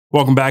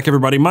Welcome back,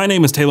 everybody. My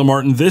name is Taylor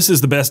Martin. This is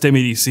the best Damn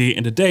EDC,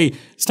 and today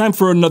it's time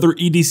for another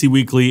EDC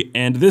Weekly,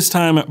 and this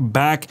time,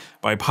 back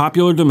by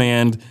popular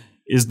demand,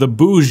 is the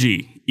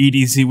bougie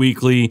EDC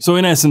Weekly. So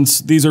in essence,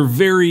 these are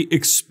very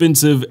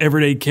expensive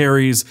everyday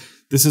carries.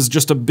 This is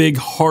just a big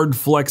hard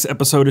flex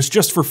episode. It's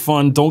just for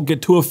fun. Don't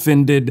get too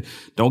offended.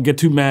 Don't get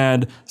too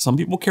mad. Some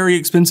people carry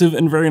expensive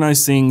and very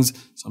nice things.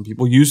 Some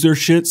people use their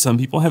shit. Some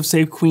people have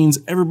saved queens.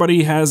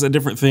 Everybody has a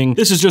different thing.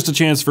 This is just a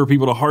chance for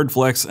people to hard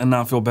flex and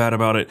not feel bad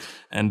about it.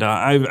 And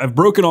I've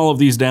broken all of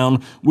these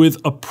down with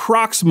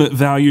approximate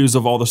values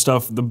of all the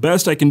stuff. The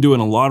best I can do in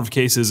a lot of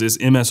cases is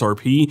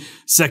MSRP.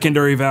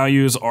 Secondary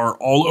values are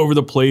all over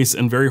the place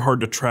and very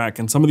hard to track.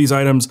 And some of these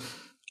items,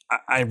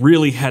 I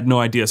really had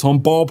no idea. So I'm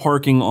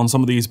ballparking on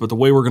some of these, but the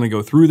way we're going to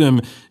go through them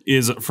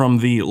is from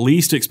the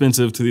least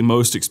expensive to the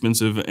most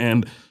expensive.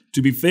 And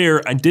to be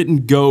fair, I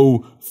didn't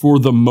go for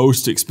the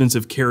most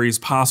expensive carries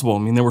possible. I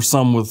mean, there were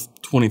some with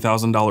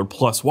 $20,000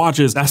 plus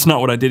watches. That's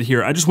not what I did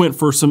here. I just went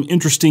for some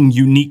interesting,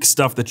 unique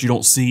stuff that you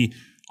don't see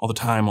all the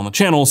time on the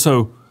channel.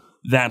 So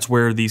that's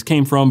where these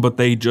came from, but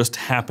they just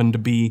happen to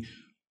be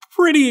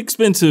pretty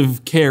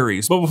expensive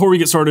carries. But before we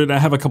get started, I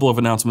have a couple of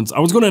announcements. I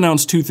was going to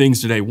announce two things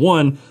today.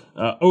 One,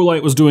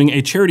 Olight was doing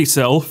a charity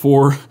sale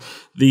for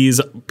these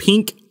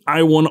pink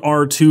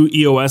I1R2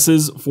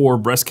 EOSs for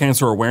breast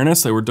cancer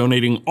awareness. They were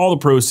donating all the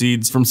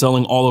proceeds from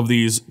selling all of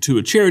these to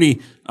a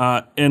charity,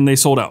 and they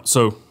sold out.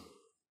 So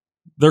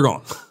they're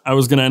gone. I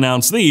was going to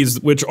announce these,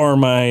 which are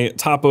my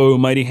Topo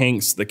Mighty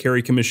Hanks, the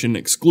Carry Commission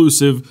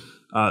exclusive.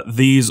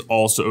 These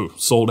also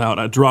sold out.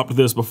 I dropped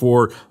this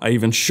before I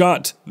even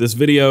shot this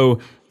video.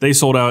 They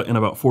sold out in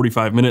about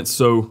 45 minutes,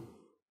 so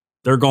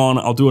they're gone.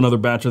 I'll do another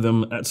batch of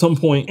them at some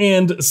point.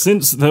 And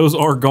since those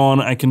are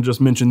gone, I can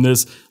just mention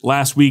this.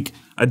 Last week,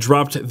 I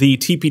dropped the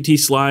TPT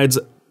slides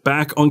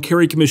back on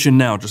Carry Commission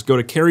now. Just go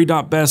to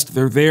carry.best.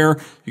 They're there.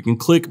 You can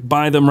click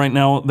buy them right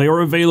now. They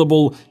are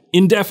available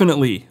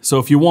indefinitely. So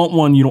if you want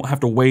one, you don't have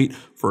to wait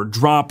for a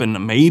drop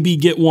and maybe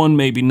get one,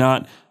 maybe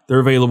not. They're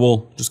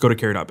available. Just go to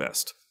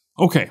carry.best.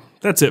 Okay,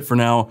 that's it for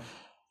now.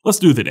 Let's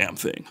do the damn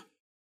thing.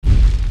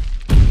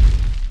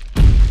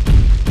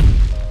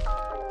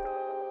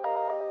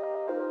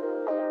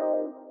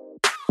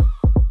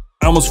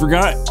 I almost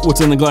forgot what's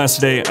in the glass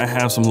today. I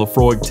have some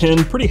Lefroy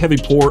 10, pretty heavy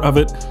pour of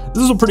it.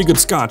 This is a pretty good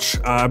scotch.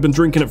 I've been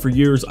drinking it for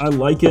years. I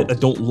like it, I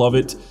don't love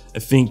it. I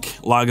think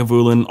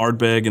Lagavulin,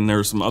 Ardbeg, and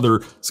there's some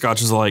other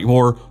scotches I like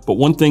more. But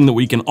one thing that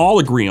we can all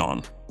agree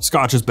on,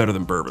 scotch is better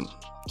than bourbon.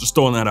 Just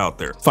throwing that out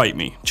there. Fight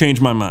me,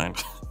 change my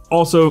mind.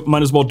 Also,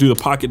 might as well do the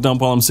pocket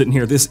dump while I'm sitting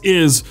here. This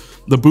is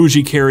the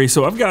bougie carry,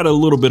 so I've got a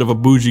little bit of a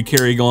bougie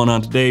carry going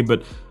on today,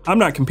 but I'm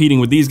not competing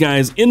with these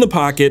guys. In the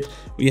pocket,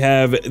 we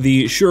have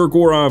the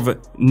Shurgorov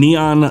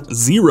Neon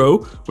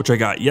Zero, which I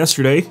got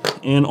yesterday,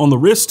 and on the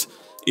wrist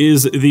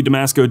is the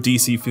Damasco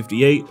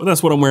DC58. Well,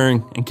 that's what I'm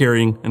wearing and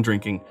carrying and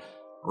drinking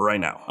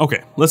right now.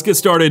 Okay, let's get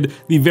started.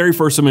 The very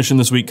first submission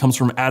this week comes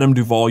from Adam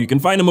Duval. You can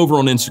find him over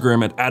on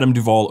Instagram at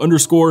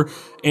AdamDuval_,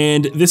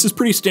 and this is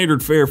pretty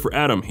standard fare for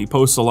Adam. He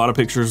posts a lot of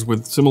pictures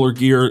with similar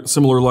gear,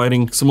 similar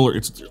lighting,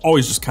 it's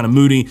always just kind of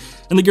moody,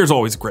 and the gear's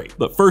always great.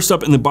 But first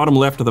up in the bottom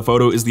left of the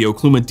photo is the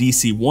Okluma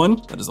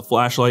DC1. That is the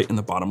flashlight in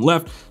the bottom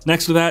left.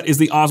 Next to that is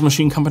the Oz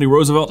Machine Company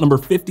Roosevelt number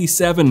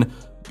 57.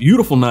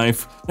 Beautiful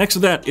knife. Next to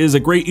that is a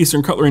Great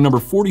Eastern Cutlery number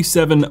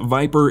 47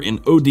 Viper in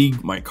OD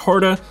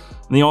micarta.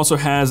 And he also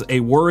has a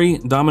Worry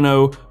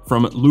Domino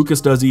from Lucas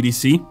Does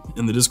EDC.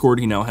 In the Discord,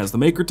 he now has the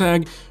maker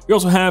tag. We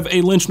also have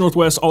a Lynch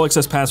Northwest All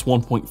Access Pass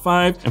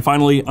 1.5. And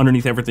finally,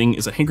 underneath everything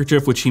is a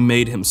handkerchief, which he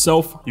made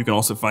himself. You can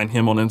also find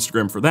him on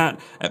Instagram for that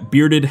at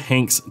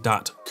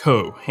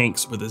beardedhanks.co,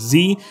 Hanks with a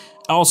Z.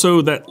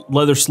 Also, that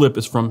leather slip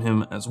is from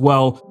him as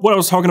well. What I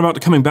was talking about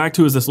coming back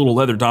to is this little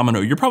leather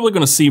domino. You're probably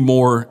gonna see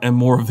more and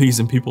more of these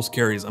in people's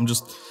carries. I'm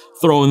just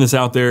throwing this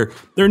out there.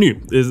 They're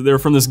new. They're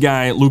from this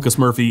guy, Lucas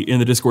Murphy, in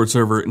the Discord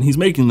server, and he's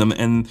making them,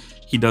 and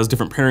he does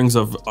different pairings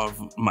of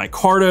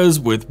micartas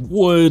with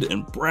wood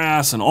and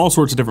brass and all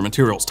sorts of different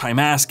materials,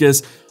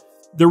 Timascus.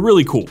 They're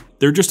really cool.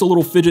 They're just a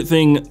little fidget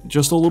thing,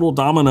 just a little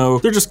domino.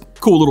 They're just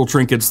cool little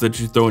trinkets that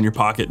you throw in your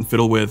pocket and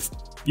fiddle with.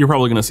 You're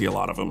probably gonna see a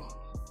lot of them.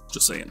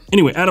 Just saying.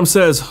 Anyway, Adam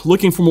says,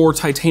 looking for more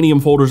titanium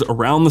folders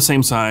around the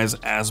same size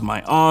as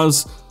my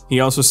Oz. He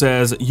also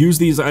says, use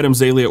these items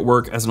daily at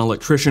work as an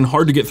electrician.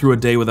 Hard to get through a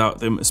day without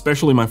them,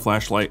 especially my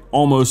flashlight,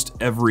 almost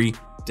every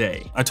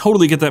day. I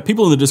totally get that.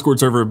 People in the Discord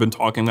server have been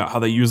talking about how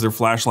they use their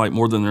flashlight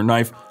more than their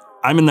knife.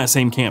 I'm in that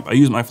same camp. I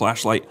use my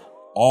flashlight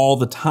all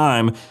the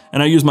time,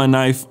 and I use my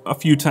knife a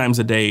few times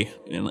a day,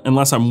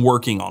 unless I'm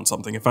working on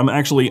something. If I'm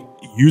actually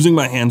using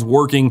my hands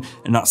working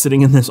and not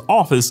sitting in this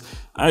office,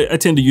 I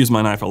tend to use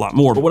my knife a lot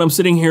more. But when I'm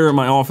sitting here in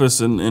my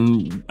office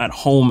and at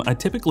home, I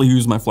typically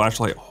use my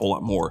flashlight a whole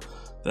lot more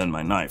than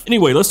my knife.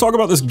 Anyway, let's talk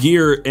about this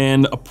gear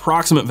and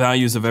approximate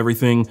values of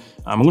everything.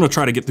 I'm gonna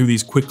try to get through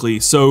these quickly.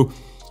 So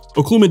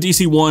Okluma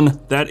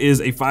DC1, that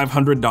is a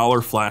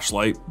 $500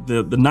 flashlight.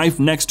 The knife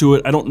next to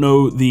it, I don't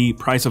know the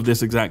price of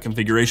this exact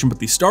configuration, but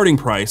the starting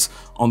price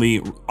on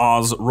the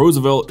Oz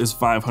Roosevelt is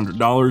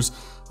 $500.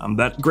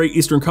 That Great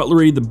Eastern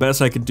Cutlery, the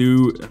best I could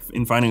do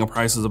in finding a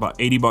price is about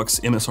 80 bucks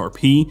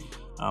MSRP.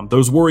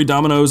 Those Worry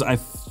dominoes, I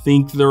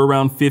think they're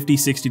around $50,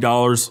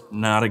 $60,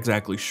 not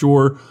exactly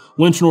sure.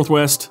 Lynch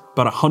Northwest,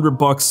 about 100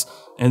 bucks.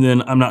 And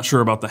then I'm not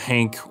sure about the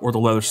Hank or the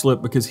leather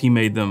slip because he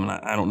made them and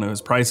I don't know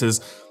his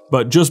prices.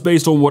 But just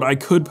based on what I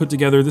could put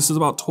together, this is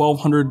about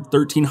 $1,200,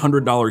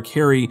 $1,300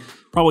 carry,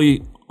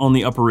 probably on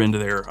the upper end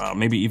of there,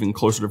 maybe even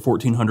closer to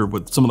 $1,400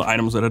 with some of the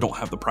items that I don't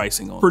have the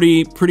pricing on.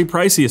 Pretty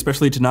pricey,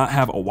 especially to not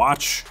have a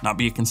watch, not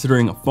be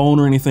considering a phone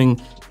or anything.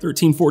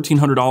 $1,300,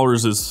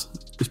 $1,400 is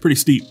pretty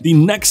steep. The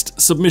next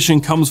submission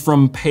comes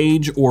from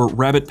Paige or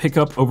Rabbit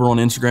Pickup over on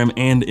Instagram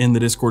and in the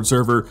Discord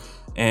server.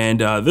 And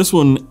this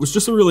one was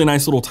just a really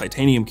nice little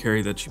titanium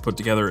carry that she put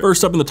together.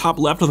 First up in the top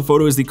left of the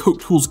photo is the Coke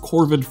Tools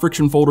Corvid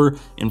friction folder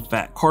in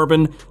fat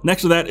carbon.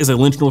 Next to that is a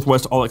Lynch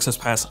Northwest All Access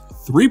Pass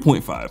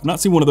 3.5. Not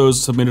seen one of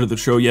those submitted to the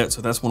show yet,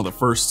 so that's one of the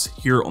firsts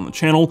here on the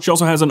channel. She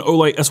also has an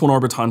Olight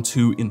S1R Bathan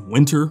 2 in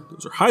winter.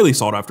 Those are highly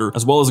sought after,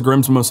 as well as a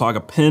Grimsmo Saga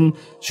pin.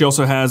 She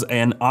also has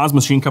an Oz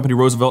Machine Company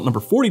Roosevelt number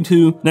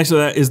 42. Next to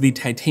that is the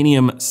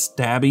titanium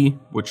Stabby,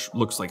 which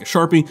looks like a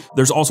Sharpie.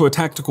 There's also a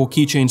Tactical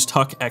Keychains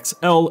Tuck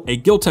XL, a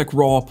Giltech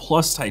Raw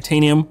plus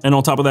titanium, and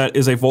on top of that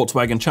is a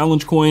Volkswagen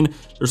Challenge coin.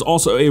 There's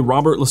also a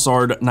Robert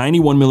Lassard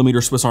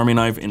 91mm Swiss Army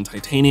knife in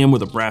titanium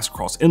with a brass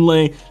cross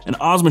inlay, an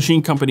Oz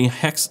Machine Company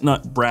Hex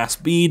Nut brass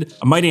bead,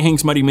 a Mighty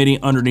Hanks Mighty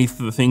Mitty underneath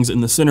the things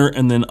in the center,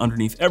 and then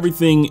underneath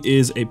everything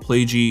is a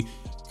Plagy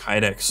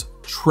Kydex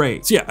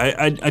tray. So yeah,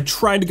 I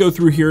tried to go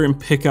through here and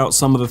pick out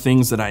some of the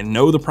things that I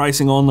know the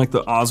pricing on, like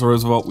the Oz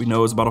Roosevelt we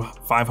know is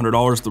about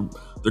 $500.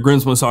 The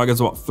Grimsmo Saga is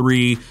about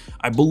 $300.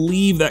 I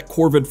believe that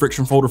Corvid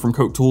friction folder from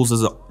Coke Tools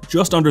is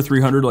just under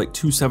 $300, like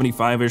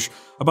 $275-ish,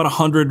 about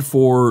 $100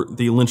 for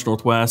the Lynch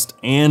Northwest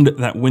and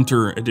that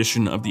winter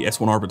edition of the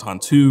S1R Bathan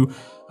 2.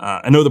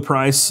 I know the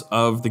price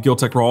of the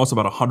Giltech Raw is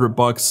about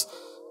 $100.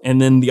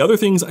 And then the other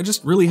things I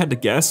just really had to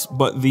guess,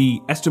 but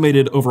the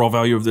estimated overall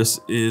value of this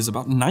is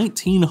about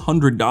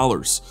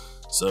 $1,900.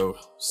 So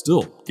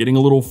still getting a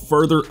little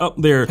further up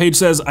there. Paige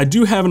says, I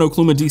do have an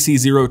Okluma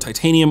DC0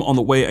 titanium on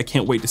the way. I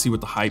can't wait to see what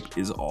the hype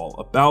is all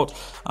about.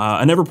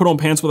 I never put on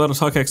pants without a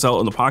Tuck XL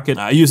in the pocket.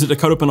 I use it to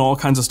cut open all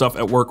kinds of stuff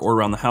at work or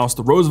around the house.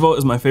 The Roosevelt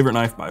is my favorite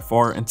knife by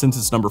far, and since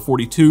it's number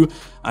 42,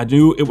 I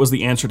knew it was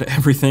the answer to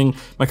everything.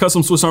 My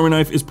custom Swiss Army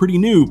knife is pretty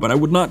new, but I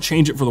would not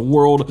change it for the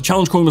world. The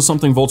challenge coin was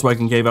something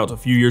Volkswagen gave out a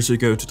few years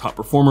ago to top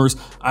performers.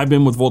 I've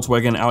been with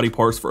Volkswagen Audi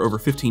parts for over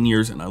 15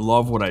 years, and I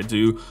love what I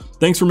do.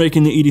 Thanks for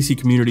making the EDC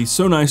community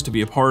so nice to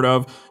be a part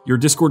of. Your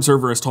Discord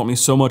server has taught me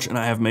so much, and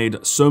I have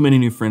made so many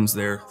new friends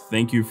there.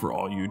 Thank you for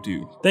all you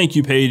do. Thank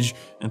you, Paige,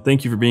 and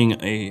thank you for being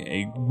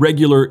a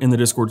regular in the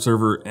Discord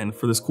server and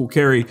for this cool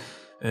carry,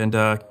 and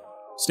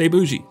stay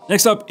bougie.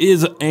 Next up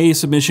is a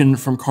submission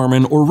from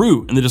Carmen or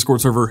Roux in the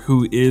Discord server,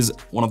 who is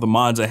one of the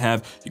mods I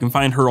have. You can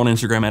find her on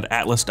Instagram at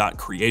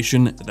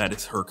atlas.creation. That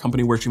is her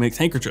company where she makes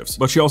handkerchiefs.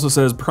 But she also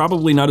says,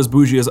 probably not as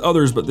bougie as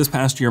others, but this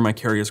past year my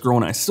carry has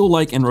grown. I still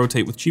like and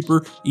rotate with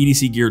cheaper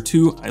EDC gear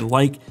too. I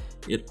like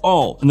it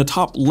all. In the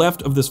top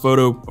left of this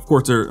photo, of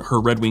course, are her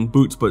Red Wing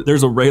boots, but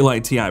there's a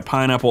Raylight TI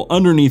Pineapple.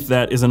 Underneath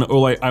that is an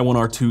Olight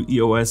i1R2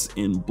 EOS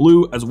in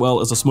blue, as well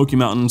as a Smoky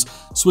Mountains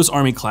Swiss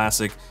Army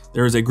Classic.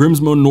 There is a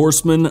Grimsmo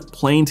Norseman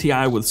plain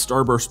TI with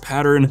Starburst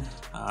pattern.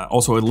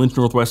 Also a Lynch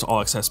Northwest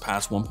All Access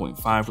Pass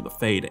 1.5 with a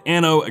fade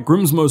Anno, a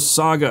Grimsmo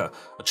Saga,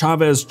 a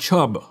Chavez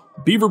Chubb,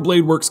 Beaver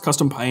Blade Works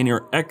Custom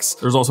Pioneer X.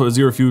 There's also a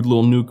Zero Feud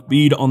little nuke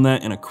bead on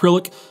that in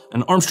acrylic,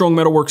 an Armstrong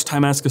Metalworks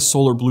Timascus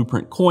Solar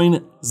Blueprint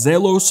coin,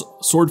 Zelos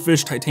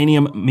Swordfish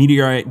Titanium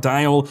Meteorite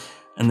Dial,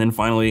 and then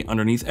finally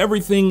underneath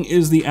everything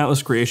is the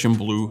Atlas Creation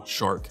Blue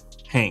Shark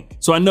Hank.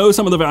 So I know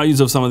some of the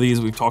values of some of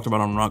these we've talked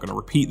about. I'm not going to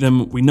repeat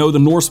them. We know the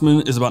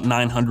Norseman is about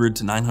 $900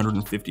 to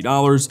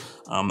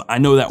 $950. I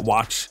know that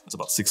watch is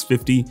about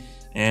 $650,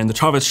 and the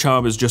Chavez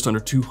Chubb is just under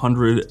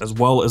 $200, as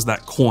well as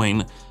that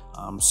coin.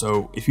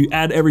 So if you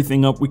add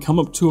everything up, we come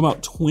up to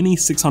about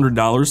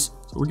 $2,600.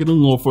 So we're getting a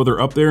little further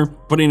up there.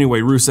 But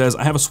anyway, Roux says,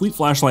 I have a sweet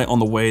flashlight on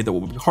the way that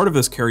will be part of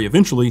this carry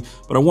eventually,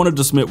 but I wanted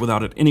to submit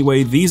without it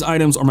anyway. These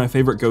items are my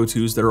favorite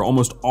go-tos that are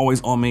almost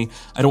always on me.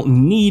 I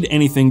don't need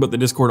anything, but the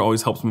Discord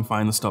always helps me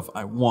find the stuff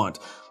I want.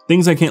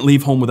 Things I can't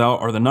leave home without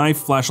are the knife,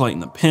 flashlight,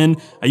 and the pen.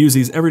 I use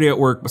these every day at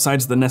work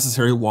besides the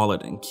necessary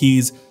wallet and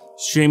keys.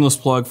 Shameless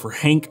plug for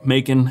Hank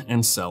making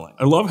and selling.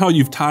 I love how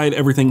you've tied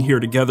everything here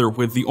together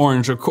with the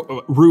orange.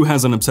 Roux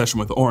has an obsession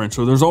with orange,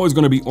 so there's always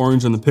going to be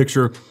orange in the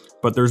picture,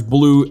 but there's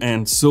blue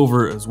and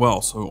silver as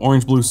well. So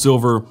orange, blue,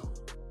 silver,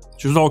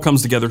 just all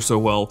comes together so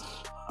well.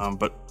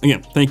 But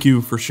again, thank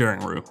you for sharing,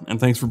 Roux, and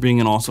thanks for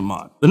being an awesome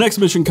mod. The next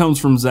submission comes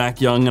from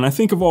Zac Young, and I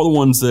think of all the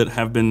ones that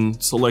have been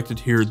selected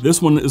here,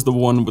 this one is the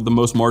one with the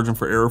most margin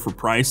for error for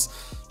price,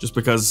 just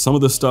because some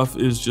of this stuff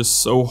is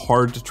just so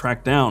hard to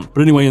track down.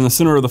 But anyway, in the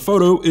center of the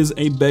photo is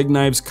a Beg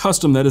Knives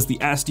custom. That is the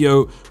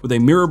Astio with a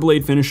mirror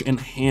blade finish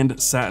and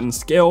hand satin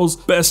scales.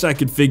 Best I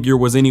could figure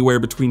was anywhere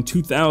between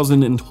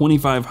 $2,000 and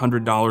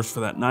 $2,500 for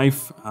that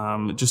knife.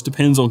 It just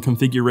depends on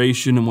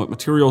configuration and what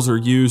materials are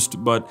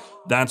used, but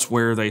that's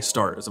where they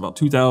start. It's about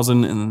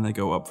 2,000 and then they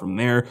go up from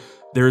there.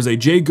 There's a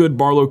Jgood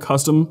Barlow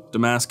custom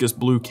Damascus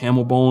blue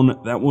camel bone.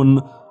 That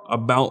one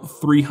about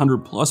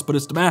 300 plus, but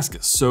it's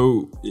Damascus,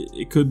 so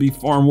it could be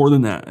far more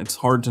than that. It's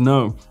hard to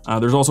know.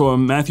 There's also a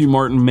Matthew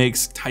Martin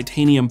makes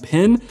titanium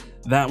pin.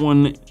 That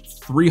one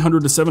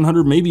 300 to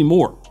 700, maybe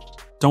more.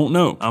 Don't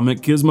know.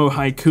 McGizmo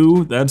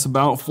Haiku, that's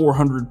about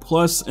 400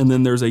 plus, and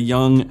then there's a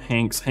Young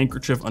Hanks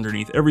handkerchief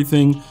underneath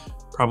everything,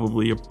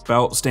 probably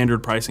about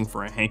standard pricing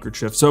for a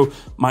handkerchief. So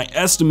my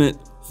estimate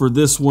for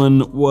this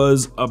one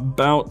was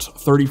about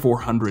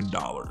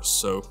 $3,400.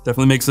 So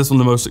definitely makes this one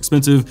the most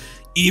expensive,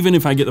 even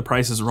if I get the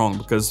prices wrong,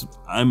 because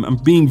I'm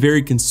being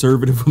very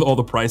conservative with all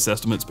the price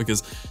estimates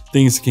because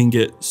things can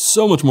get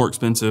so much more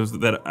expensive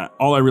that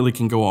all I really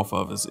can go off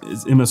of is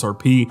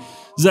MSRP.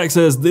 Zach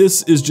says,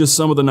 this is just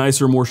some of the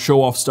nicer, more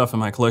show-off stuff in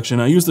my collection.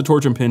 I use the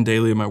torch and pin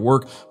daily in my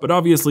work, but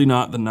obviously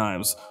not the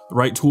knives. The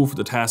right tool for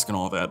the task and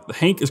all that. The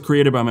Hank is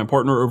created by my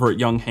partner over at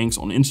Young Hanks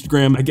on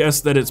Instagram. I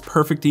guess that it's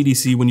perfect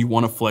EDC when you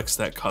want to flex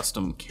that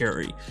custom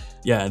carry.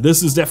 Yeah,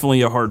 this is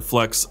definitely a hard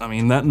flex. I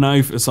mean, that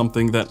knife is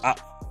something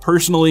that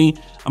personally,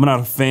 I'm not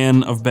a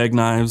fan of Beg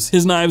knives.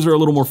 His knives are a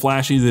little more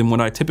flashy than what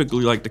I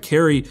typically like to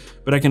carry,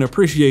 but I can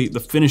appreciate the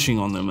finishing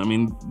on them. I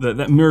mean,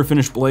 that mirror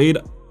finish blade,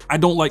 I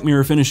don't like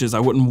mirror finishes.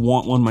 I wouldn't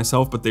want one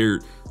myself, but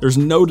there's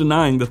no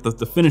denying that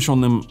the finish on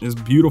them is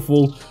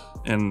beautiful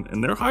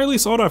and they're highly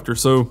sought after.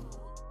 So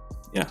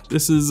yeah,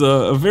 this is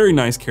a very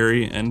nice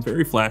carry and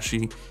very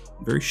flashy,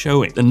 very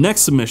showy. The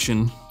next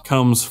submission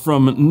comes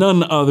from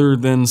none other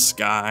than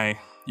Skye.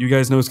 You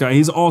guys know Skye.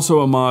 He's also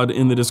a mod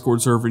in the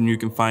Discord server, and you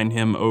can find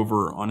him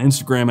over on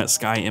Instagram at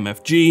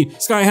SkyeMFG.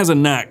 Skye has a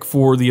knack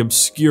for the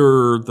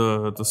obscure,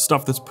 the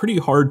stuff that's pretty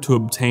hard to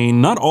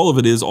obtain. Not all of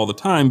it is all the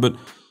time, but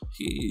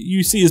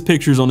you see his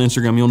pictures on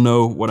Instagram, you'll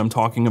know what I'm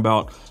talking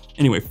about.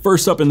 Anyway,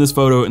 first up in this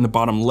photo in the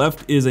bottom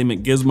left is a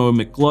McGizmo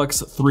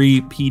McLux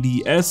 3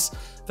 PDS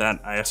that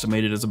I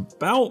estimated is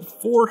about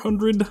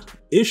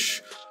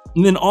 400-ish.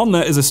 And then on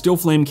that is a Steel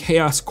Flame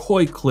Chaos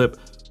Koi clip,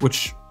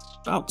 which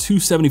about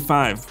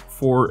 $275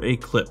 for a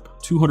clip,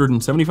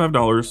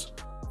 $275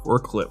 for a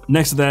clip.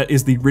 Next to that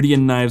is the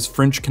Ridian Knives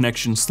French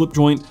Connection slip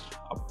joint,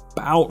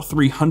 about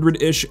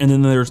 300-ish. And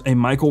then there's a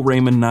Michael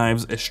Raymond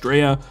Knives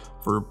Estrella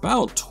for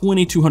about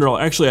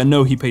 $2,200. Actually, I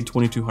know he paid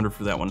 $2,200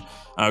 for that one.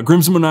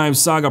 Grimsmo Knives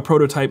Saga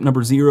prototype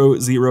number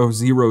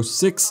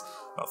 0006,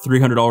 about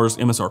 $300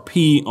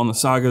 MSRP on the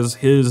Sagas.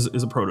 His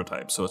is a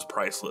prototype, so it's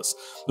priceless.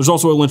 There's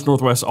also a Lynch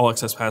Northwest All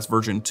Access Pass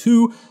version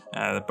 2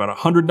 at about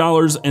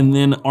 $100, and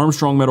then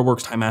Armstrong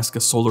Metalworks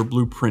Timascus Solar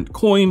Blueprint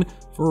coin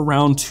for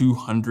around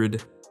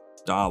 $200.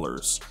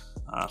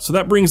 So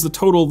that brings the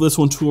total of this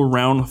one to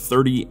around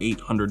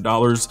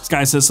 $3,800.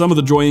 Skye says, some of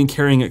the joy in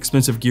carrying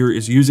expensive gear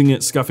is using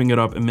it, scuffing it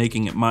up, and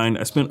making it mine.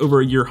 I spent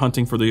over a year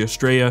hunting for the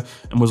Estrella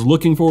and was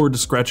looking forward to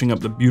scratching up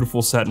the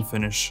beautiful satin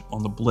finish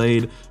on the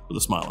blade with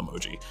a smile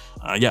emoji.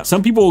 Yeah,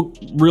 some people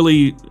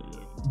really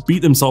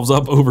beat themselves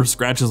up over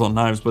scratches on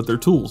knives, but they're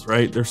tools,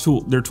 right? They're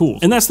tools.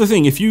 And that's the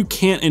thing, if you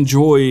can't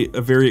enjoy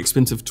a very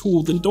expensive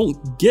tool, then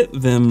don't get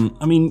them.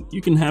 I mean,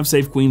 you can have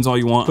safe queens all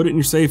you want, put it in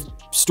your safe,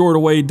 store it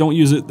away, don't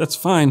use it, that's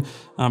fine.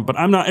 But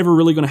I'm not ever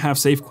really gonna have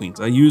safe queens.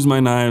 I use my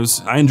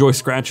knives, I enjoy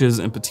scratches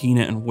and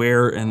patina and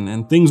wear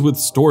and things with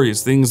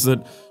stories, things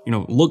that, you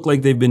know, look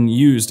like they've been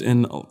used,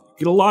 and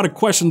get a lot of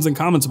questions and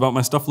comments about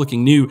my stuff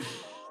looking new.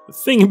 The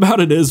thing about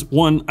it is,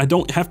 one, I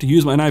don't have to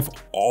use my knife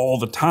all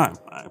the time.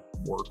 I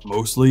work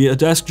mostly a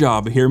desk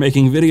job here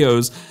making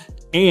videos,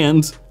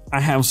 and I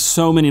have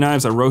so many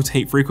knives I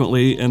rotate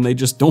frequently, and they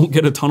just don't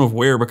get a ton of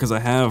wear because I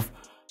have,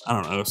 I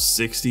don't know,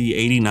 60,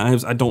 80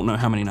 knives. I don't know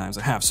how many knives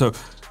I have. So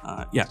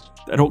yeah,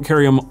 I don't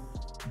carry them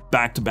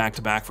back to back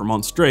to back for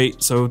months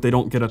straight, so they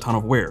don't get a ton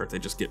of wear. They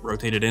just get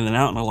rotated in and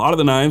out, and a lot of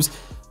the knives,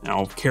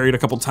 I'll carry it a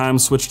couple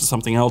times, switch to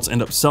something else,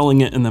 end up selling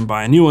it, and then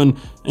buy a new one,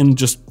 and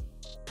just,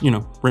 you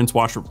know, rinse,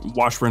 wash,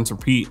 rinse,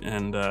 repeat,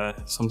 and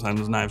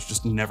sometimes knives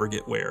just never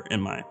get wear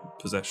in my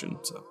possession.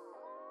 So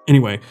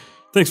anyway,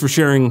 thanks for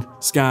sharing,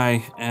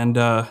 Skye, and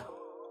I'll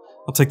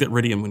take that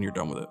Ridian when you're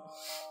done with it.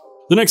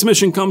 The next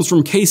mission comes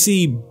from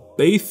Casey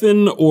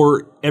Bathan,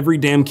 or Every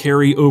Damn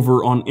Carry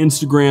over on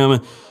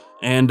Instagram,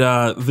 and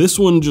this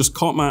one just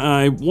caught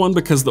my eye, one,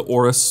 because the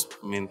Oris,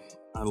 I mean,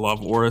 I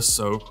love Oris,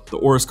 so the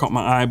Oris caught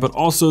my eye, but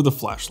also the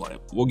flashlight.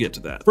 We'll get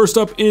to that. First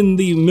up in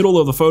the middle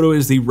of the photo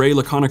is the Ray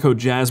Laconico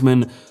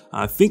Jasmine.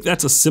 I think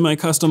that's a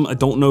semi-custom, I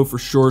don't know for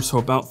sure, so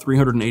about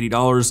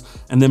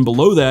 $380. And then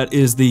below that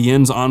is the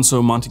Jens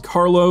Anso Monte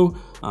Carlo.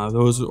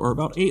 Those are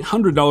about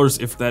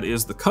 $800 if that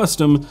is the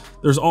custom.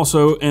 There's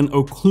also an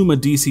Okluma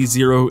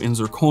DC0 in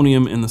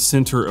zirconium in the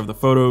center of the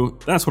photo.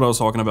 That's what I was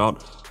talking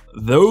about.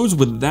 Those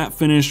with that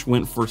finish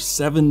went for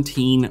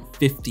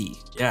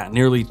 $1,750. Yeah,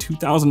 nearly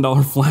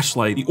 $2,000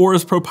 flashlight. The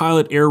Oris Pro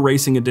Pilot Air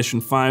Racing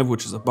Edition 5,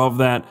 which is above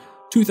that,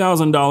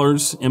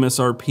 $2,000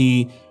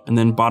 MSRP. And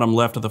then bottom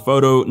left of the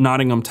photo,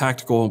 Nottingham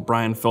Tactical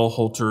Brian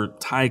Fellholter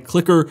tie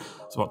clicker.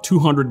 It's about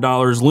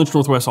 $200. Lynch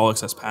Northwest All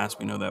Access Pass,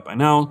 we know that by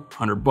now,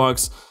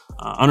 $100.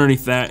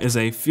 Underneath that is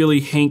a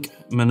Philly Hank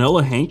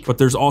Manila Hank, but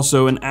there's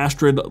also an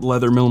Astrid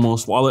leather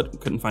minimalist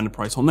wallet. Couldn't find a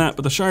price on that,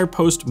 but the Shire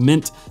Post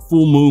Mint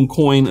Full Moon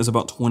coin is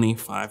about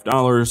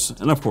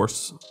 $25. And of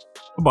course,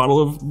 a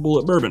bottle of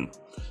Bullet Bourbon.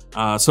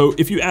 So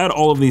if you add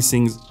all of these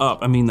things up,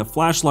 I mean, the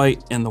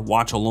flashlight and the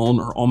watch alone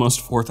are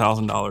almost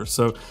 $4,000.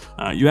 So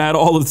you add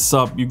all of this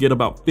up, you get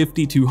about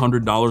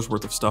 $5,200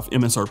 worth of stuff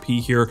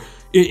MSRP here.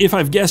 If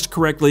I've guessed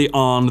correctly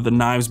on the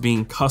knives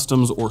being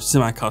customs or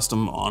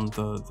semi-custom on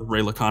the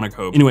Ray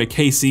Laconico. Anyway,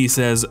 KC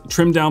says,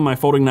 trim down my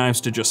folding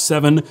knives to just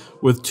 7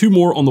 with 2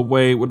 more on the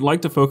way. Would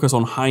like to focus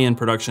on high-end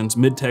productions,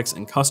 mid-techs,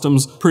 and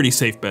customs. Pretty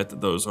safe bet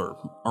that those are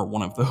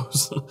one of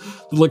those.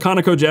 The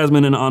Laconico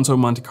Jasmine and Anso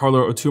Monte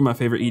Carlo are 2 of my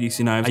favorite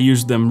EDC knives. I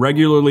use them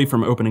regularly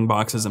from opening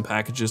boxes and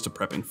packages to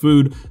prepping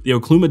food. The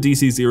Okluma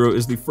DC0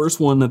 is the first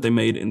one that they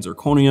made in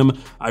zirconium.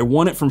 I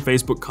won it from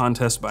Facebook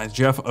contest by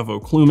Jeff of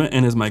Okluma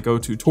and is my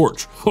go-to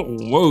torch.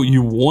 Whoa,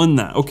 you won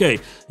that. Okay,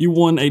 you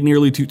won a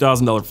nearly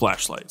 $2,000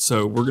 flashlight.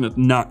 So we're gonna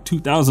knock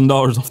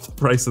 $2,000 off the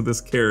price of this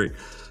carry.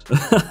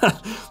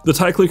 The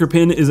tie clicker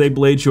pin is a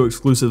Blade Show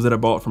exclusive that I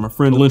bought from a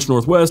friend. The Lynch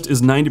Northwest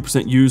is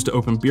 90% used to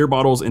open beer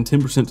bottles and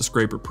 10% to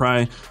scrape or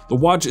pry. The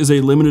watch is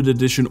a limited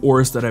edition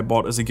Oris that I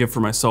bought as a gift for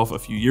myself a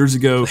few years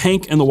ago. The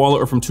Hank and the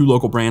wallet are from 2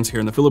 local brands here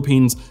in the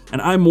Philippines,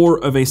 and I'm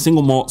more of a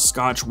single malt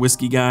Scotch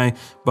whiskey guy,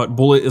 but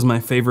Bullet is my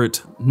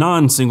favorite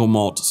non-single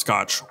malt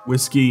Scotch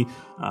whiskey.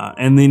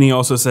 And then he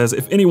also says,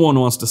 if anyone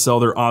wants to sell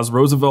their Oz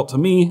Roosevelt to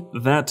me,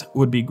 that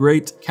would be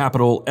great.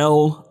 Capital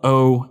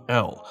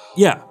LOL.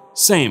 Yeah.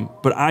 Same,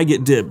 but I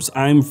get dibs.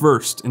 I'm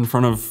first in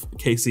front of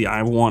Casey.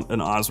 I want an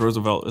Oz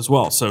Roosevelt as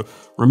well. So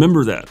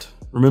remember that.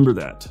 Remember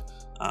that.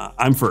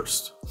 I'm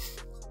first.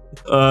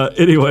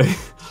 Anyway,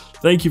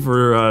 thank you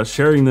for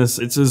sharing this.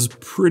 It is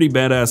pretty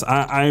badass.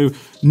 I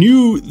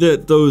knew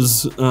that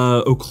those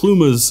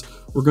Oklumas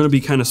were going to be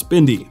kind of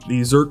spendy,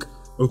 the Zerk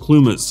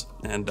Oklumas,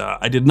 and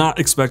I did not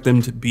expect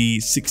them to be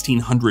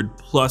 1600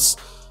 plus.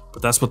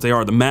 But that's what they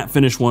are. The matte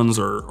finish ones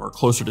are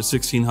closer to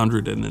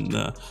 1600, and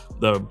then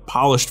the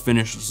polished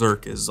finish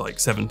Zerk is like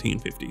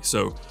 1750.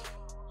 So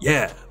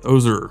yeah,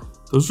 those are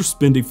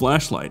spendy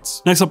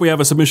flashlights. Next up, we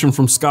have a submission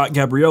from Scott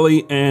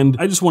Garbrielli, and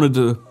I just wanted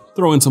to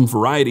throw in some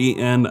variety,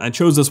 and I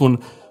chose this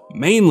one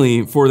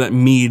mainly for that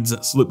Meads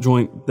slip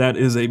joint. That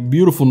is a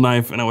beautiful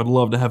knife, and I would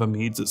love to have a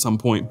Meads at some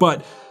point,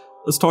 but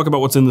let's talk about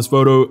what's in this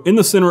photo. In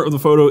the center of the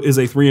photo is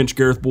a 3-inch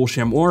Gareth Bull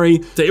Chamois.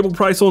 Table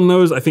price on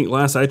those, I think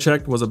last I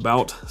checked, was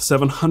about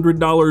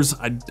 $700.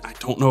 I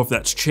don't know if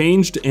that's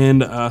changed.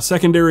 And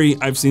secondary,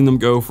 I've seen them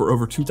go for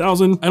over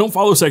 $2,000. I don't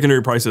follow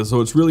secondary prices,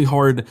 so it's really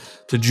hard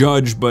to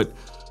judge, but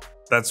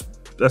that's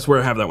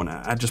where I have that one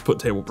at. I just put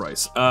table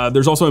price.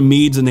 There's also a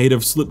Meads, a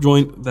native slip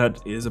joint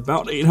that is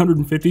about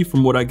 $850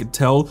 from what I could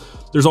tell.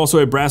 There's also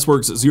a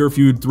Brassworks Zero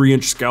Feud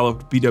 3-inch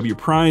scalloped BW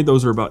Pry.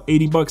 Those are about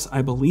 $80,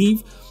 I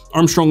believe.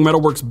 Armstrong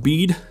Metalworks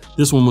bead.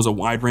 This one was a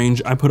wide range.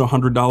 I put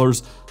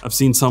 $100. I've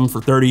seen some for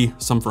 30,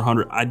 some for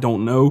 100. I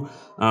don't know.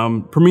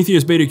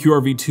 Prometheus Beta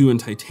QRV2 in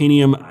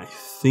titanium. I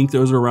think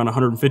those are around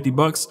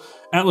 $150.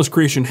 Atlas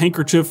Creation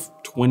handkerchief,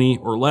 20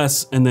 or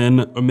less. And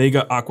then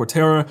Omega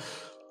Aquaterra.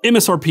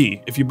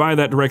 MSRP, if you buy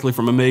that directly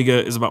from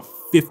Omega, is about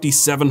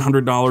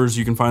 $5,700.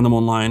 You can find them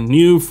online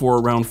new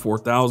for around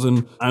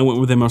 $4,000. I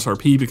went with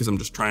MSRP because I'm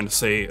just trying to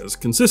stay as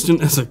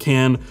consistent as I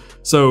can.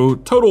 So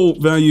total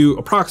value,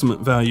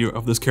 approximate value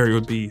of this carry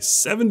would be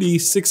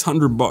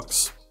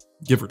 $7,600,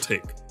 give or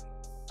take.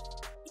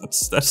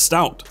 That's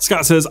stout.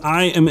 Scott says,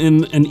 I am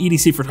in an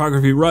EDC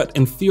photography rut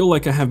and feel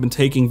like I have been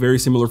taking very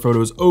similar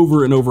photos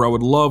over and over. I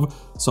would love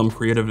some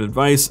creative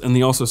advice. And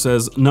he also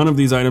says, none of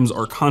these items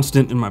are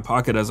constant in my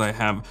pocket as I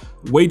have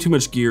way too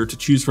much gear to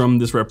choose from.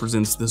 This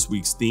represents this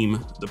week's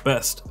theme the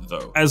best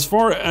though. As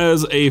far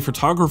as a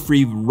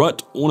photography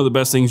rut, one of the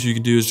best things you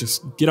can do is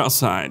just get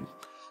outside.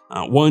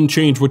 One,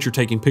 change what you're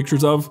taking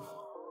pictures of.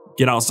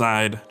 Get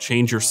outside,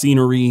 change your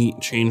scenery,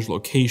 change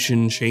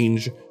location,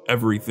 change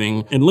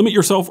everything, and limit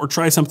yourself or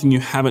try something you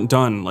haven't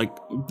done. Like,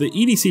 the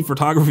EDC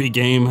photography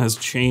game has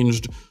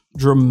changed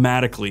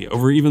dramatically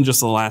over even just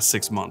the last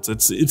 6 months.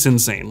 It's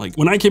insane. Like,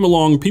 when I came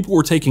along, people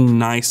were taking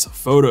nice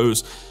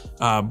photos,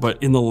 but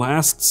in the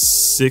last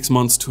 6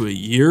 months to a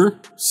year,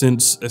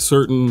 since a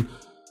certain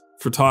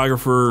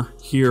photographer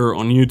here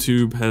on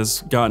YouTube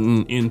has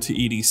gotten into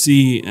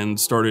EDC and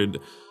started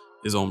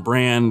his own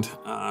brand,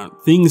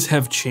 things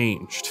have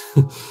changed.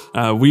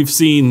 We've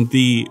seen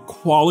the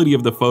quality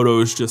of the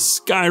photos just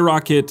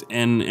skyrocket,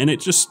 and it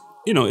just,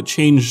 you know, it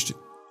changed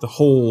the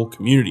whole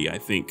community, I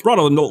think. Brought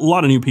a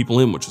lot of new people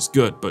in, which is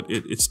good, but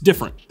it's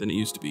different than it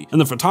used to be. And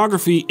the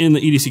photography in the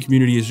EDC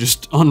community is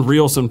just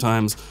unreal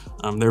sometimes.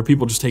 There are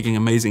people just taking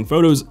amazing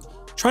photos.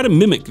 try to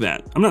mimic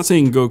that. I'm not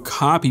saying go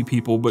copy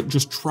people, but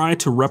just try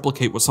to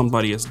replicate what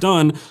somebody has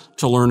done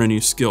to learn a new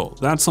skill.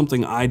 That's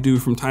something I do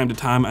from time to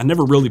time. I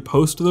never really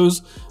post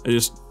those. I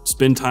just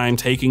spend time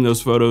taking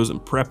those photos and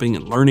prepping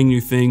and learning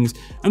new things.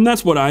 And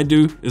that's what I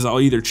do, is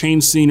I'll either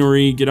change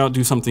scenery, get out,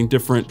 do something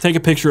different, take a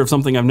picture of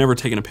something I've never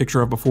taken a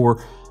picture of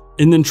before,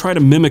 and then try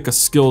to mimic a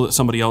skill that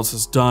somebody else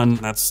has done.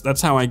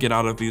 That's how I get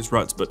out of these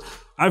ruts. But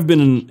I've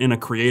been in a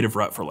creative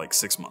rut for like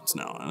 6 months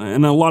now.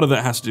 And a lot of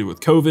that has to do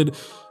with COVID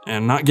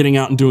and not getting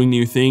out and doing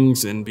new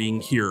things and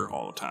being here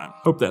all the time.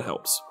 Hope that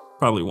helps.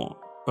 Probably won't,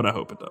 but I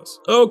hope it does.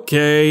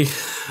 Okay,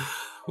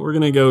 we're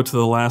gonna go to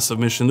the last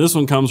submission. This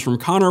one comes from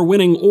Connor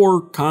Winning,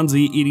 or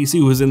Conzi EDC,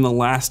 who was in the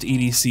last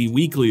EDC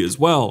weekly as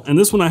well. And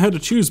this one I had to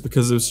choose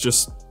because it was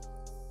just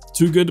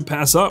too good to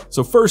pass up.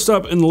 So first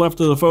up in the left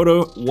of the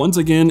photo, once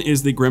again,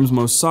 is the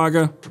Grimsmo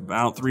Saga,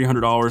 about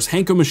 $300.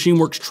 Hanko Machine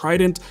Works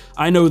Trident.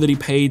 I know that he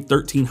paid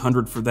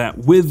 $1,300 for that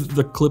with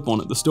the clip on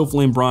it, the Steel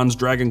Flame Bronze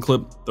Dragon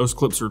clip. Those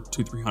clips are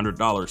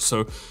 $200-300.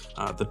 So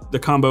the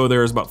combo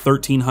there is about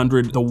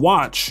 $1,300. The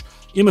watch,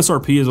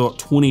 MSRP is about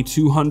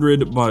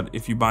 $2,200, but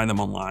if you buy them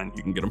online,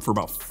 you can get them for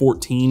about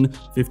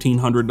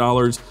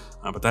 $1,500.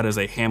 But that is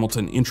a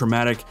Hamilton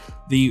Intra-Matic.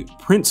 The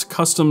Prince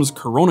Customs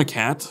Corona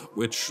Cat,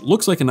 which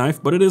looks like a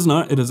knife, but it is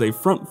not. It is a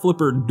front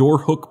flipper door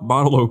hook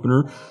bottle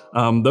opener.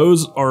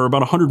 Those are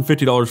about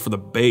 $150 for the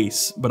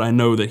base, but I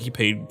know that he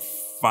paid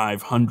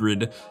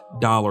 $500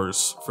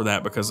 for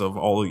that because of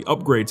all the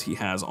upgrades he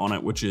has on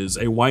it, which is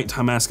a white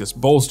Timascus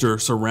bolster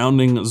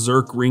surrounding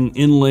Zerk ring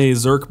inlay,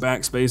 Zerk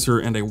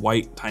backspacer, and a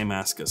white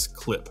Timascus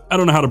clip. I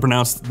don't know how to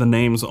pronounce the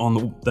names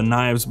on the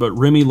knives, but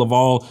Remy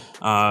Laval,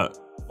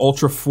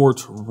 Ultra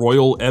Fort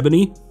Royal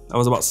Ebony, that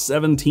was about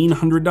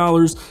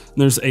 $1,700. And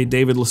there's a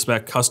David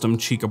Lespec custom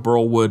Chica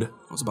Burlwood,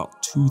 that was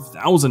about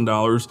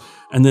 $2,000.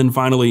 And then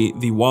finally,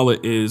 the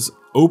wallet is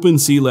Open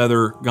Sea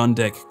Leather Gun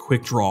Deck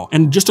Quick Draw.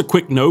 And just a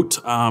quick note,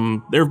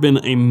 there have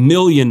been a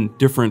million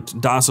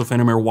different Dasso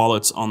Phantom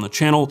wallets on the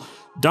channel.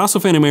 Dasso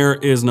Phantom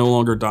is no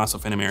longer Dasso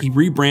Phantom. He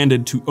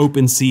rebranded to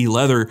Open Sea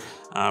Leather,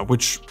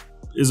 which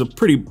is a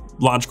pretty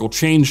logical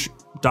change.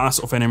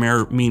 Das Offene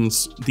Meer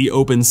means the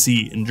open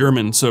sea in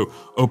German, so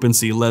Open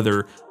Sea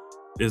Leather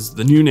is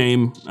the new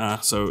name,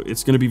 so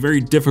it's going to be very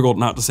difficult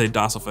not to say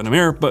Das Offene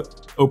Meer,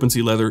 but Open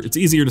Sea Leather, it's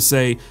easier to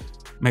say,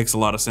 makes a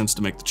lot of sense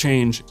to make the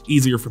change,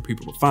 easier for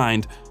people to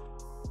find.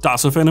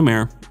 Das Offene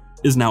Meer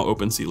is now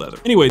Open Sea Leather.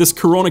 Anyway, this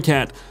Corona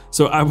Cat,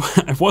 so I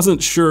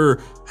wasn't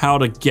sure how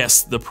to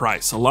guess the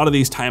price. A lot of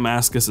these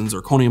Timascus and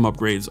Zirconium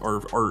upgrades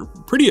are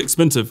pretty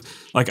expensive.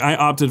 Like I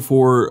opted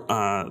for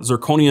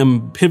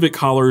Zirconium pivot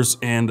collars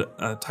and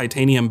a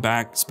titanium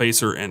back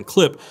spacer and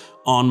clip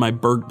on my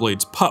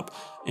Bergblades pup.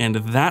 And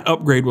that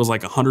upgrade was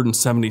like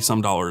 $170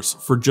 some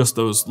for just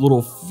those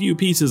little few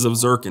pieces of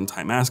Zerk and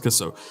Timascus.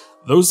 So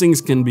those things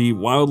can be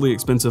wildly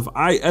expensive.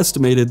 I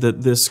estimated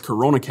that this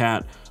Corona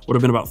Cat would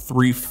have been about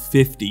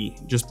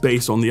 $350 just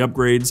based on the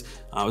upgrades.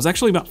 It was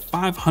actually about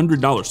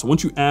 $500. So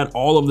once you add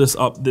all of this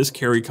up, this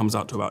carry comes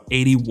out to about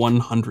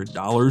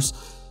 $8,100,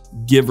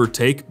 give or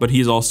take, but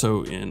he's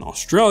also in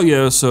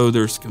Australia, so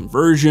there's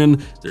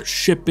conversion, there's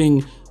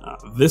shipping.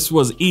 This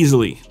was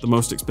easily the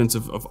most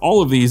expensive of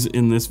all of these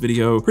in this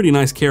video. Pretty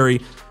nice carry,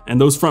 and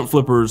those front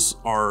flippers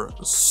are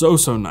so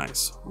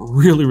nice.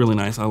 Really, really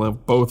nice. I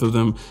love both of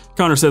them.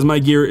 Connor says, my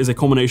gear is a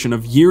culmination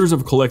of years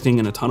of collecting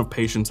and a ton of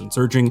patience and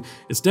searching.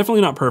 It's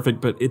definitely not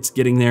perfect, but it's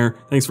getting there.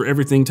 Thanks for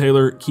everything,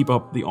 Taylor. Keep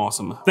up the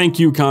awesome. Thank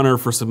you, Connor,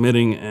 for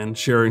submitting and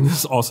sharing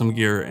this awesome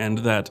gear and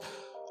that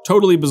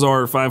totally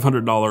bizarre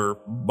 $500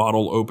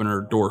 bottle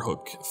opener door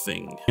hook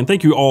thing. And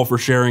thank you all for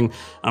sharing.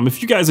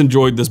 If you guys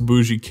enjoyed this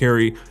bougie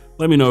carry,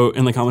 let me know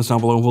in the comments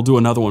down below. We'll do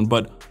another one.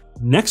 But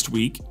next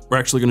week, we're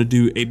actually going to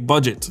do a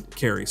budget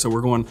carry. So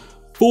we're going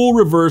full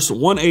reverse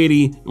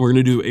 180, and we're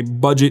going to do a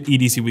budget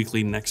EDC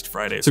weekly next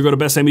Friday. So go to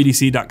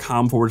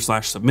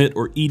bestdamnedc.com/submit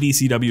or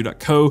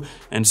edcw.co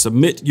and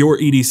submit your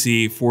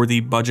EDC for the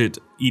budget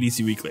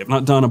EDC weekly. I've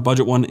not done a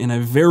budget one in a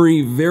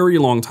very, very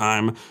long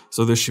time,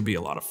 so this should be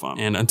a lot of fun.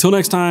 And until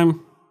next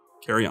time,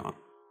 carry on.